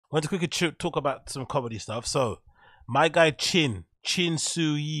want to quickly talk about some comedy stuff. So, my guy Chin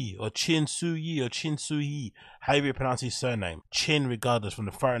Su Yi, however you pronounce his surname. Chin, regardless, from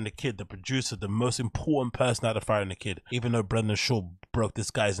The Fire and the Kid, the producer, the most important person out of Fire and the Kid. Even though Brendan Shaw broke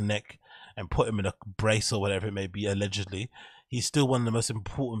this guy's neck and put him in a brace or whatever it may be, allegedly, he's still one of the most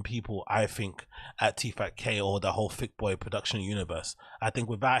important people, I think, at TFAT or the whole Thick Boy production universe. I think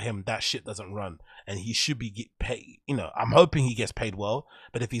without him, that shit doesn't run, and he should be get paid. You know, I'm hoping he gets paid well,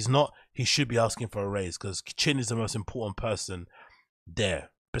 but if he's not, he should be asking for a raise, because Chin is the most important person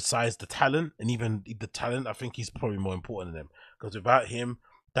there. Besides the talent, and even the talent, I think he's probably more important than them, because without him,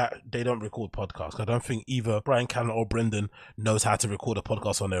 that they don't record podcasts. I don't think either Brian Callen or Brendan knows how to record a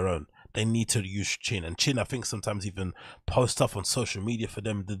podcast on their own. They need to use Chin, and Chin, I think, sometimes even post stuff on social media for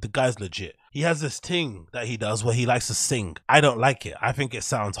them. The guy's legit. He has this thing that he does where he likes to sing. I don't like it. I think it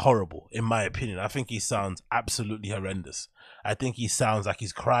sounds horrible, in my opinion. I think he sounds absolutely horrendous. I think he sounds like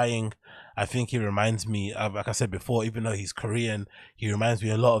he's crying. I think he reminds me of, like I said before, even though he's Korean, he reminds me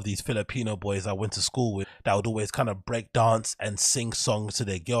a lot of these Filipino boys I went to school with that would always kind of break dance and sing songs to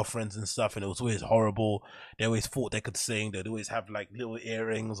their girlfriends and stuff, and it was always horrible. They always thought they could sing. They'd always have like little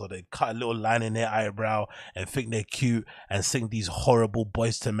earrings, or they'd cut a little line in their eyebrow and think they're cute and sing these horrible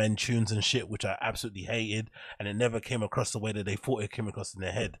Boys to Men tunes and shit, which I absolutely hated, and it never came across the way that they thought it came across in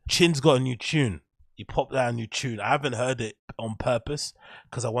their head. Chin's got a new tune. He popped out a new tune. I haven't heard it on purpose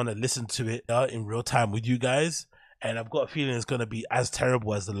because I want to listen to it in real time with you guys, and I've got a feeling it's going to be as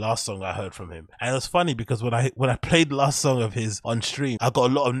terrible as the last song I heard from him. And it's funny because when I played the last song of his on stream, I got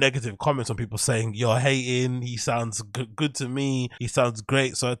a lot of negative comments on people saying, you're hating, he sounds good to me, he sounds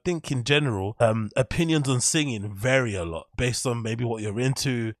great. So I think in general, opinions on singing vary a lot based on maybe what you're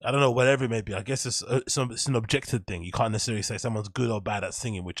into. I don't know, whatever it may be. I guess it's an objective thing. You can't necessarily say someone's good or bad at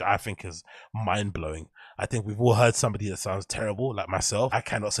singing, which I think is mind-blowing. I think we've all heard somebody that sounds terrible, like myself. I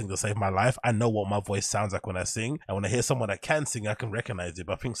cannot sing to save my life. I know what my voice sounds like when I sing, and when I hear someone that can sing, I can recognize it,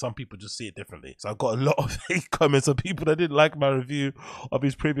 but I think some people just see it differently. So I got a lot of hate comments of people that didn't like my review of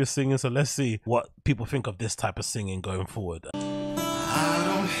his previous singing, so let's see what people think of this type of singing going forward. I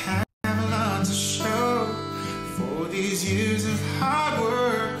don't have a lot to show for these years of hard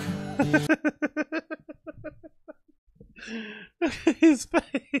work. Look at his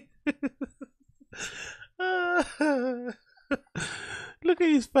face. Look at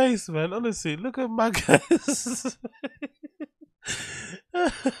his face, man. Honestly, look at my guy's.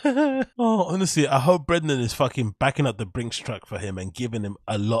 Oh, honestly, I hope Brendan is fucking backing up the Brinks truck for him and giving him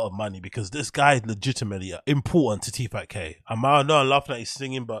a lot of money, because this guy is legitimately important to TFAT. I know I'm laughing at his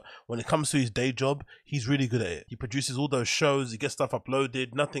singing, but when it comes to his day job, he's really good at it. He produces all those shows, he gets stuff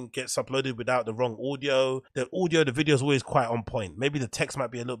uploaded, nothing gets uploaded without the wrong audio. The video is always quite on point. Maybe the text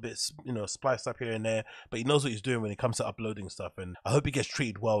might be a little bit, spliced up here and there, but he knows what he's doing when it comes to uploading stuff, and I hope he gets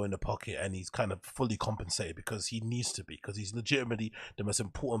treated well in the pocket and he's kind of fully compensated, because he needs to be, because he's legitimately the most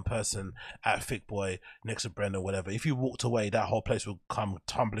important person at Thick Boy next to Brendan, whatever. If you walked away, that whole place will come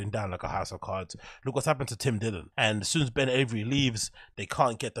tumbling down like a house of cards. Look what's happened to Tim Dillon. And as soon as Ben Avery leaves, they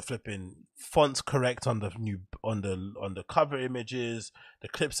can't get the flipping fonts correct on the new on the cover images. The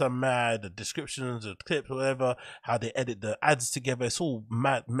clips are mad, the descriptions of clips, whatever, how they edit the ads together, it's all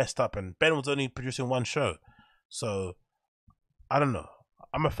messed up, and Ben was only producing one show. So I don't know.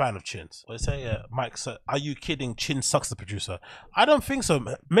 I'm a fan of Chin's. What say, Mike? So, are you kidding? Chin sucks, the producer. I don't think so.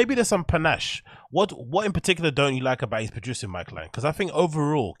 Maybe there's some panache. What in particular don't you like about his producing, Mike Lang? Because I think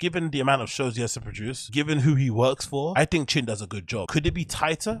overall, given the amount of shows he has to produce, given who he works for, I think Chin does a good job. Could it be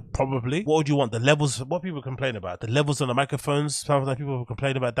tighter? Probably. What would you want? The levels? What people complain about? The levels on the microphones. Sometimes people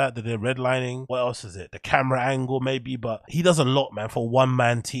complain about that they're redlining. What else is it? The camera angle, maybe. But he does a lot, man, for one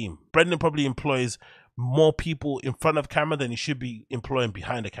man team. Brendan probably employs more people in front of camera than he should be employing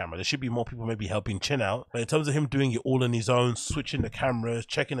behind the camera. There should be more people maybe helping Chin out, but in terms of him doing it all on his own, switching the cameras,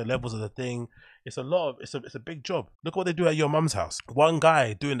 checking the levels of the thing, it's a big job. Look what they do at your mum's house. One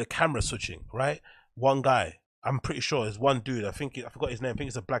guy doing the camera switching, right? One guy. I'm pretty sure it's one dude. I forgot his name. I think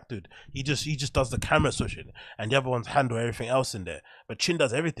it's a black dude. He just does the camera switching, and the other ones handle everything else in there. But Chin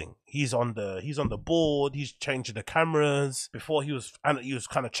does everything. He's on the board. He's changing the cameras. Before he was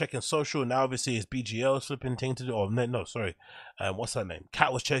kind of checking social. Now obviously his BGL flipping thing to do. Oh no, sorry. What's her name?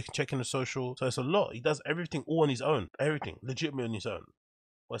 Kat was checking the social. So it's a lot. He does everything all on his own. Everything legitimately on his own.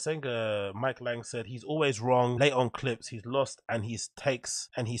 We're saying Mike Lang said he's always wrong, late on clips, he's lost, and his takes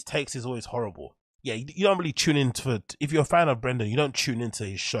is always horrible. Yeah, you don't really tune into, if you're a fan of Brendan, you don't tune into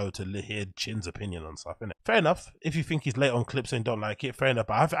his show to hear Chin's opinion on stuff, innit? Fair enough. If you think he's late on clips and don't like it, fair enough.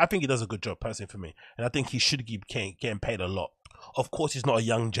 But I think he does a good job, personally, for me. And I think he should keep getting paid a lot. Of course, he's not a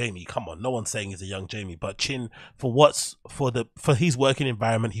young Jamie. Come on, no one's saying he's a young Jamie. But Chin, for his working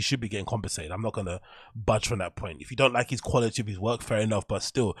environment, he should be getting compensated. I'm not gonna budge from that point. If you don't like his quality of his work, fair enough. But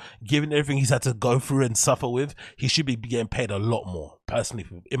still, given everything he's had to go through and suffer with, he should be getting paid a lot more. Personally,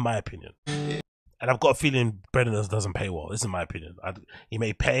 in my opinion. And I've got a feeling Brendan doesn't pay well. This is my opinion. He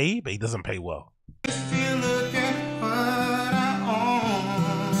may pay, but he doesn't pay well. If you look at what I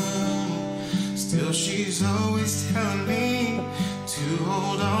own, still she's always telling me to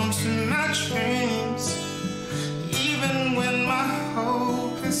hold on to my dreams, even when my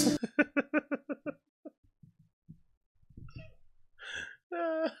hope is.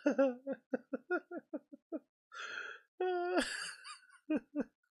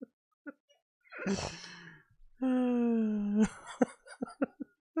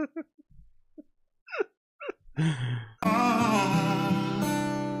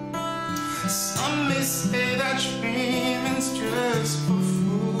 Some may say that dreaming's just for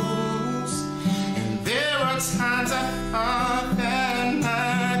fools, and there are times I thought that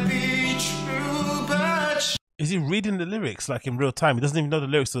might be true, but is he reading the lyrics like in real time? He doesn't even know the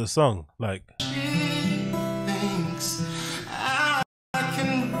lyrics to the song. Like, she thinks I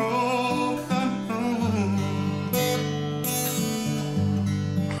can roll the moon.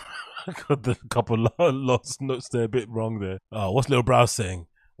 I got a couple lost notes there, a bit wrong there. Oh, what's Little Brow saying?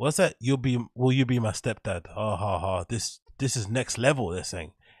 What's that? Will you be my stepdad? Oh, ha ha. This is next level. They're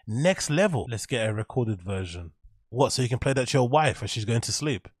saying next level. Let's get a recorded version. What? So you can play that to your wife as she's going to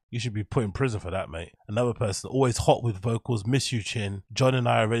sleep? You should be put in prison for that, mate. Another person, always hot with vocals. Miss you, Chin. John and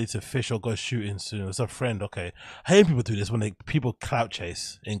I are ready to fish or go shooting soon. It's a friend, okay. I hate people do this when people clout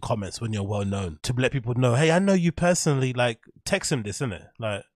chase in comments when you're well known to let people know, hey, I know you personally. Like, text him this, innit?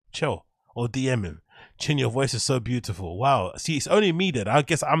 Like, chill or DM him. Chin, your voice is so beautiful. Wow. See, it's only me then. I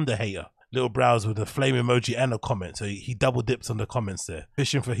guess I'm the hater. Little Brows with a flame emoji and a comment. So he double dips on the comments there.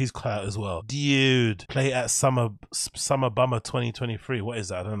 Fishing for his clout as well. Dude, play at Summer Bummer 2023. What is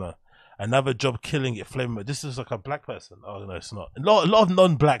that? I don't know. Another job killing it. Flame. This is like a black person. Oh, no, it's not. A lot of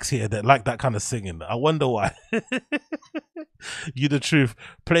non-blacks here that like that kind of singing. I wonder why. You the truth.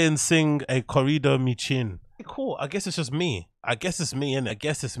 Play and sing a corrido mi Chin. Cool. I guess it's just me. I guess it's me, and I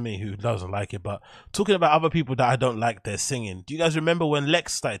guess it's me who doesn't like it. But talking about other people that I don't like their singing. Do you guys remember when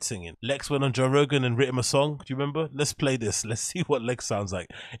Lex started singing? Lex went on Joe Rogan and written a song. Do you remember? Let's play this. Let's see what Lex sounds like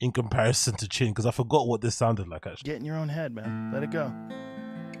in comparison to Chin, because I forgot what this sounded like actually. Get in your own head, man. Let it go.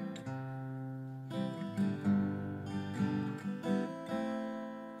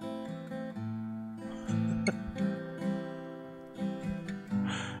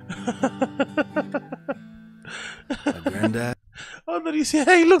 My granddad. Oh no, you see,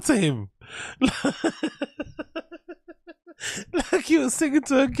 hey, look at him. Like he was singing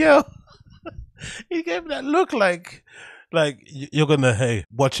to a girl. He gave me that look like you're gonna, hey,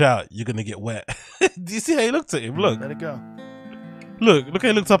 watch out, you're gonna get wet. Do you see how he looked at him? Look. Let it go. Look how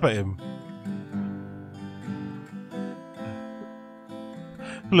he looked up at him.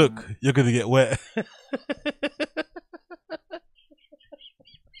 Look, you're gonna get wet.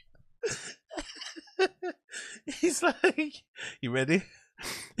 He's like, you ready?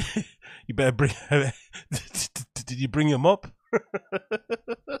 You better bring. Did you bring him up?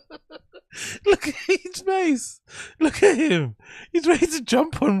 Look at his face. Look at him. He's ready to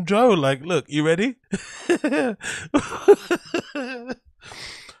jump on Joe. Like, look, you ready?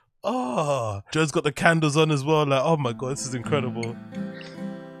 Oh, Joe's got the candles on as well. Like, oh my god, this is incredible.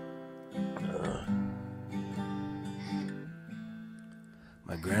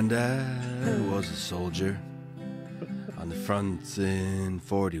 My granddad was a soldier on the front in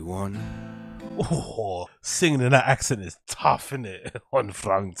 41. Oh, singing in that accent is tough, isn't it? On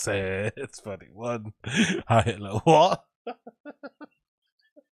France, it's funny. One, I hit like, what?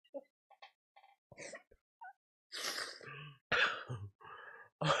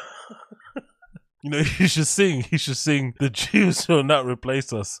 You know, he should sing. He should sing. The Jews will not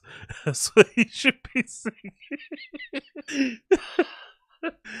replace us. That's what he should be singing.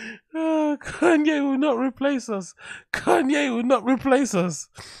 Oh, Kanye will not replace us. Kanye will not replace us.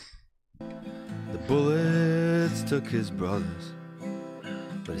 The bullets took his brothers,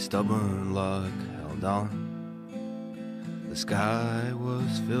 but his stubborn luck held on. The sky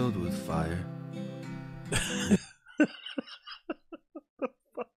was filled with fire.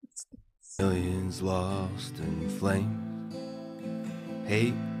 Millions lost in flames.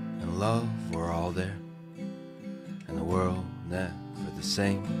 Hate and love were all there, and the world never the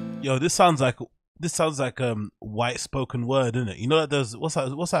same. Yo, this sounds like white spoken word, isn't it? You know that there's what's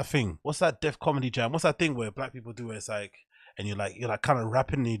that thing? What's that deaf comedy jam? What's that thing where black people do where it's like and you're like kind of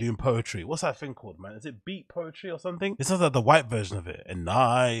rapping and you're doing poetry. What's that thing called, man? Is it beat poetry or something? It sounds like the white version of it. And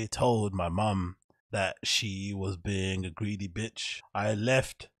I told my mum that she was being a greedy bitch. I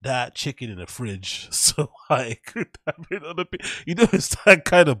left that chicken in the fridge so I could have it on the You know, it's that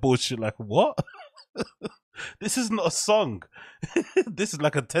kind of bullshit. Like, what? This is not a song. This is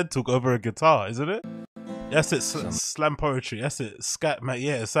like a TED talk over a guitar, isn't it? That's it. Slam poetry. That's it. Scat, man.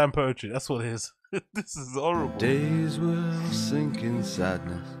 Yeah, slam poetry. That's what it is. This is horrible. Days will sink in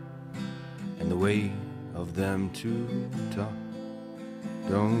sadness and the weight of them to talk.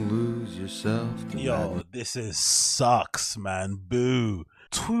 Don't lose yourself to Yo, madness. this is sucks, man. Boo.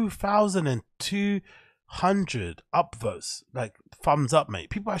 2,200 upvotes. Like, thumbs up, mate.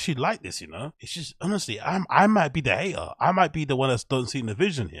 People actually like this, you know? It's just, honestly, I might be the hater. I might be the one that don't see the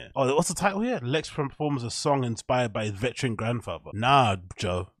vision here. Oh, what's the title here? Lex performs a song inspired by his veteran grandfather. Nah,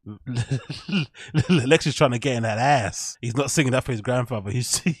 Joe. Lex is trying to get in that ass. He's not singing that for his grandfather.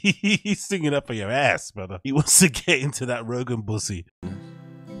 He's singing that for your ass, brother. He wants to get into that Rogan pussy.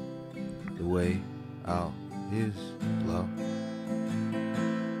 The way out is love.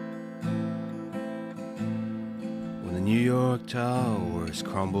 When the New York towers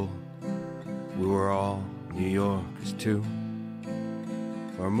crumbled, we were all New Yorkers too.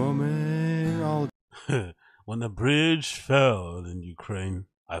 For a moment, all when the bridge fell in Ukraine,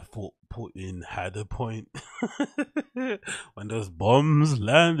 I thought Putin had a point. When those bombs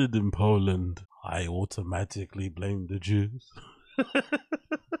landed in Poland, I automatically blamed the Jews.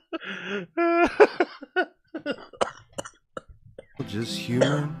 just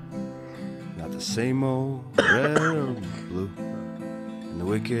human, not the same old red or blue. And the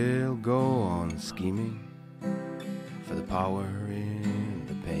wicked will go on scheming for the power and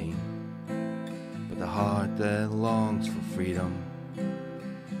the pain. But the heart that longs for freedom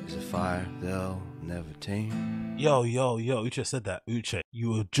is a fire they'll never tame. Yo, Uche said that. Uche, you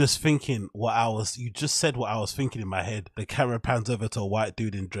were just thinking you just said what I was thinking in my head. The camera pans over to a white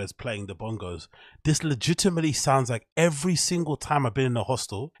dude in dress playing the bongos. This legitimately sounds like every single time I've been in a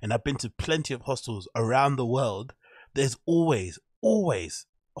hostel, and I've been to plenty of hostels around the world, there's always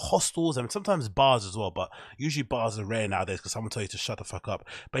hostels and sometimes bars as well, but usually bars are rare nowadays because someone tell you to shut the fuck up.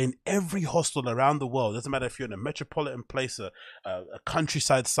 But in every hostel around the world, doesn't matter if you're in a metropolitan place, a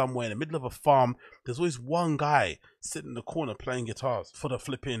countryside somewhere in the middle of a farm, there's always one guy sitting in the corner playing guitars for the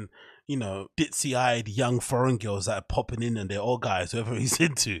flipping, you know, ditzy-eyed young foreign girls that are popping in, and they're all guys, whoever he's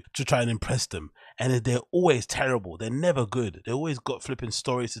into, to try and impress them. And they're always terrible. They're never good. They always got flipping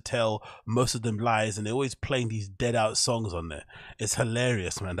stories to tell, most of them lies, and they're always playing these dead out songs on there. It's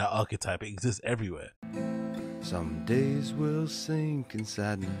hilarious, man. That archetype, it exists everywhere. Some days will sink in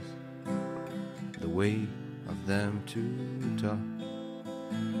sadness, the weight of them to talk.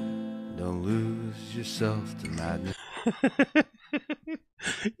 Don't lose yourself to madness.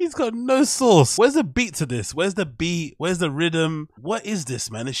 He's got no source. Where's the beat to this? Where's the beat? Where's the rhythm? What is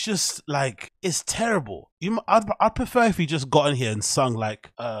this, man? It's just like, it's terrible. I'd prefer if he just got in here and sung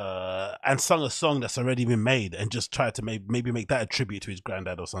and sung a song that's already been made and just tried to maybe make that a tribute to his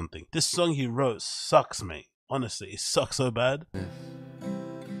granddad or something. This song he wrote sucks, mate. Honestly, it sucks so bad.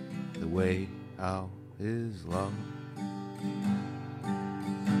 The way out is love.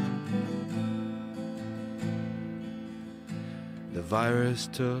 The virus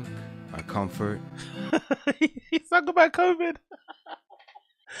took our comfort. He's talking about COVID.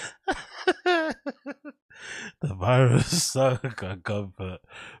 The virus took our comfort,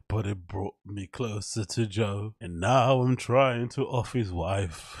 but it brought me closer to Joe. And now I'm trying to off his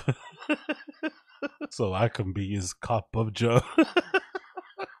wife so I can be his cup of Joe.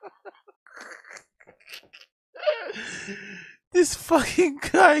 This fucking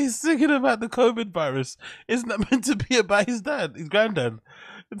guy is singing about the COVID virus. Isn't that meant to be about his dad, his granddad?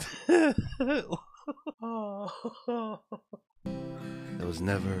 That was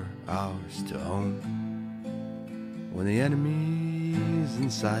never ours to own. When the enemy's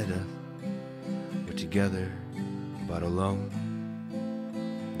inside us, we're together but alone.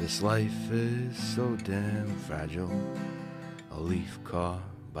 This life is so damn fragile, a leaf caught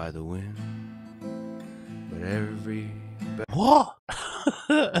by the wind. But every what?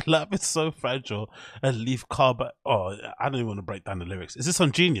 Life is so fragile. A leaf car, but I don't even want to break down the lyrics. Is this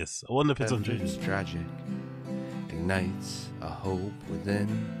on Genius? I wonder if it's on Genius. Tragic ignites a hope within.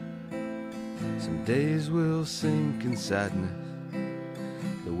 Some days will sink in sadness,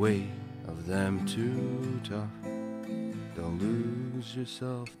 the weight of them too tough. Don't lose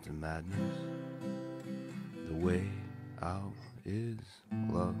yourself to madness. The way out is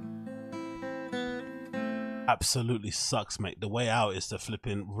love. absolutely sucks, mate. The way out is to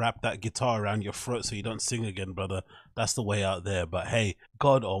flipping wrap that guitar around your throat so you don't sing again, brother. That's the way out there. But hey,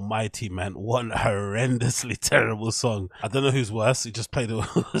 God almighty, man, what a horrendously terrible song. I don't know who's worse. He just played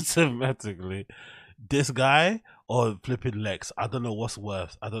it automatically. This guy or flipping Lex. I don't know what's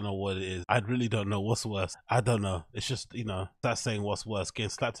worse. I don't know what it is. I really don't know what's worse. I don't know. It's just, you know, that's saying what's worse. Getting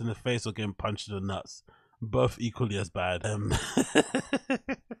slapped in the face or getting punched in the nuts. Both equally as bad.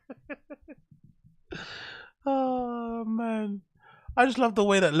 Oh man, I just love the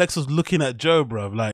way that Lex was looking at Joe, bruv. Like,